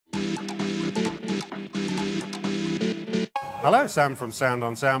Hello, Sam from Sound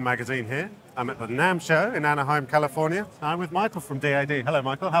on Sound magazine here. I'm at the NAMM show in Anaheim, California. I'm with Michael from DAD. Hello,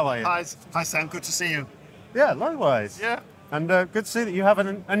 Michael. How are you? Hi, Sam. Good to see you. Yeah, likewise. Yeah. And good to see that you have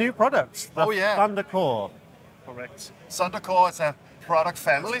a new product, the Thundercore. Correct. Thundercore is a product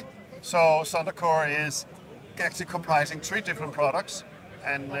family. So Thundercore is actually comprising 3 different products.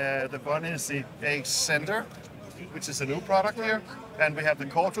 And the one is the AX Center, which is a new product here. And we have the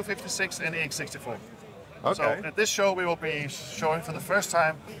Core 256 and the AX64. Okay. So at this show, we will be showing for the first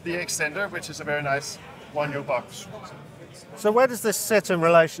time the AX Center, which is a very nice one new box. So where does this sit in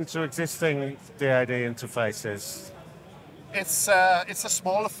relation to existing DAD interfaces? It's a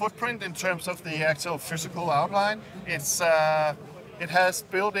smaller footprint in terms of the actual physical outline. It has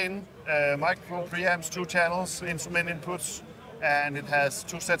built-in microphone preamps, 2 channels, instrument inputs, and it has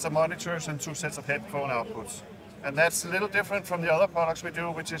 2 sets of monitors and 2 sets of headphone outputs. And that's a little different from the other products we do,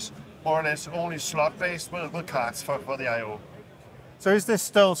 which is more or less only slot-based with cards for the I/O. So is this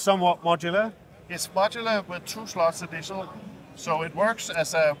still somewhat modular? It's modular with 2 slots additional. So it works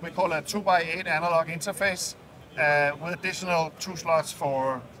as we call a 2x8 analog interface with additional 2 slots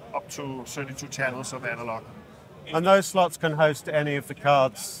for up to 32 channels of analog. And those slots can host any of the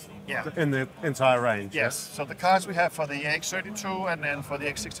cards in the entire range? Yes. So the cards we have for the AX32 and then for the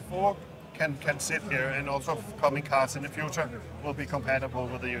AX64 can sit here, and also coming cards in the future will be compatible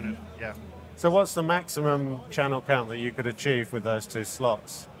with the unit. Yeah. So what's the maximum channel count that you could achieve with those 2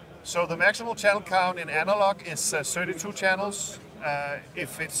 slots? So the maximum channel count in analog is 32 channels.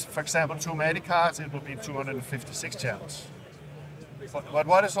 If it's, for example, 2 MADI cards, it will be 256 channels. But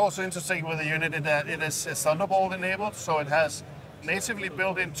what is also interesting with the unit is that it is Thunderbolt enabled, so it has natively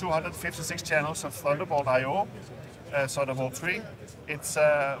built-in 256 channels of Thunderbolt I/O, Thunderbolt 3. It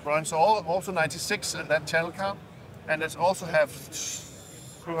runs also 96 at that channel count, and it also have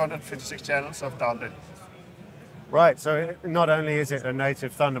 256 channels of downlink. Right, so not only is it a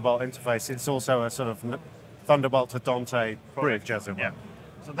native Thunderbolt interface, it's also a sort of Thunderbolt to Dante bridge, as it were. Yeah.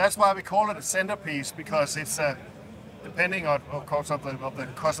 So that's why we call it a centerpiece, because it's depending on, of course, of the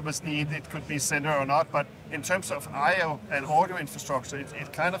customer's need, it could be center or not. But in terms of I/O and audio infrastructure,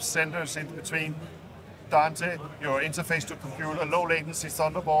 it kind of centers in between Dante, your interface to computer, low latency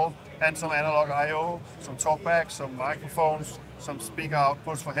Thunderbolt, and some analog I/O, some talkback, some microphones, some speaker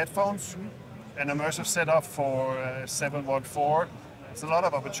outputs for headphones, an immersive setup for 714. It's a lot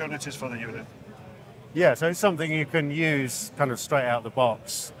of opportunities for the unit. Yeah, so it's something you can use kind of straight out the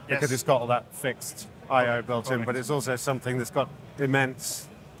box because it's got all that fixed I/O built in, but it's also something that's got immense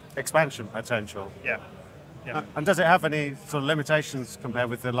expansion potential. Yeah. Yeah. And does it have any sort of limitations compared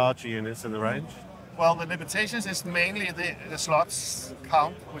with the larger units in the range? Well, the limitations is mainly the slots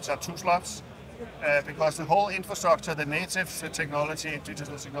count, which are 2 slots, because the whole infrastructure, the native technology,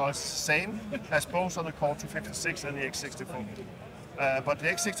 digital technology is the same as both on the Core 256 and the AX64. But the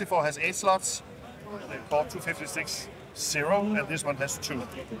AX64 has 8 slots, the Core 256 0, and this one has 2.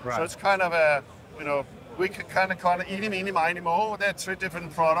 Right. So it's kind of a, we could kind of call it eeny, meeny, miny, mo. There are 3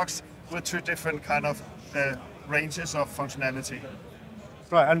 different products with 3 different kind of ranges of functionality.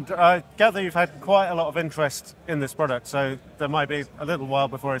 Right, and I gather you've had quite a lot of interest in this product, so there might be a little while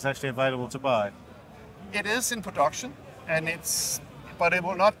before it's actually available to buy. It is in production, but it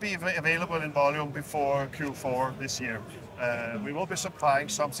will not be available in volume before Q4 this year. We will be supplying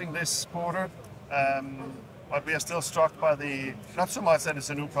something this quarter, but we are still struck by not so much that it's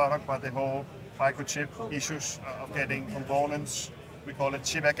a new product, but the whole microchip issues of getting components. We call it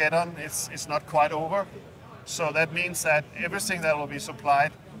Chipageddon. It's not quite over. So that means that everything that will be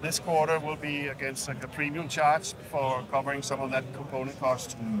supplied this quarter will be against a premium charge for covering some of that component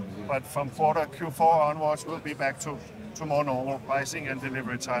cost. But from Q4 onwards, we'll be back to more normal pricing and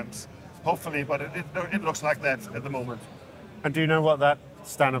delivery times. Hopefully, but it looks like that at the moment. And do you know what that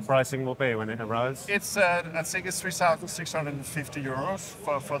standard pricing will be when it arrives? It's I think it's 3,650 euros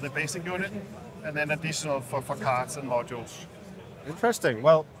for the basic unit, and then additional for cards and modules. Interesting.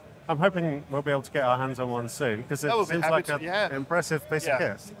 Well, I'm hoping we'll be able to get our hands on one soon, because it seems like an impressive piece of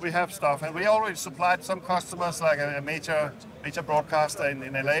kit. We have stuff, and we already supplied some customers, like a major broadcaster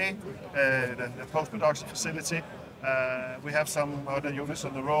in LA, the post-production facility. We have some other units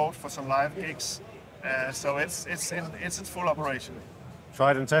on the road for some live gigs, so it's in full operation.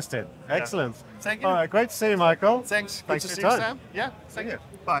 Tried and tested. Excellent. Thank you. All right, great to see you, Michael. Thanks. Thanks Good to for see your you, time. Sam. Yeah, thank you.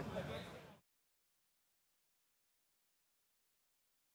 Bye.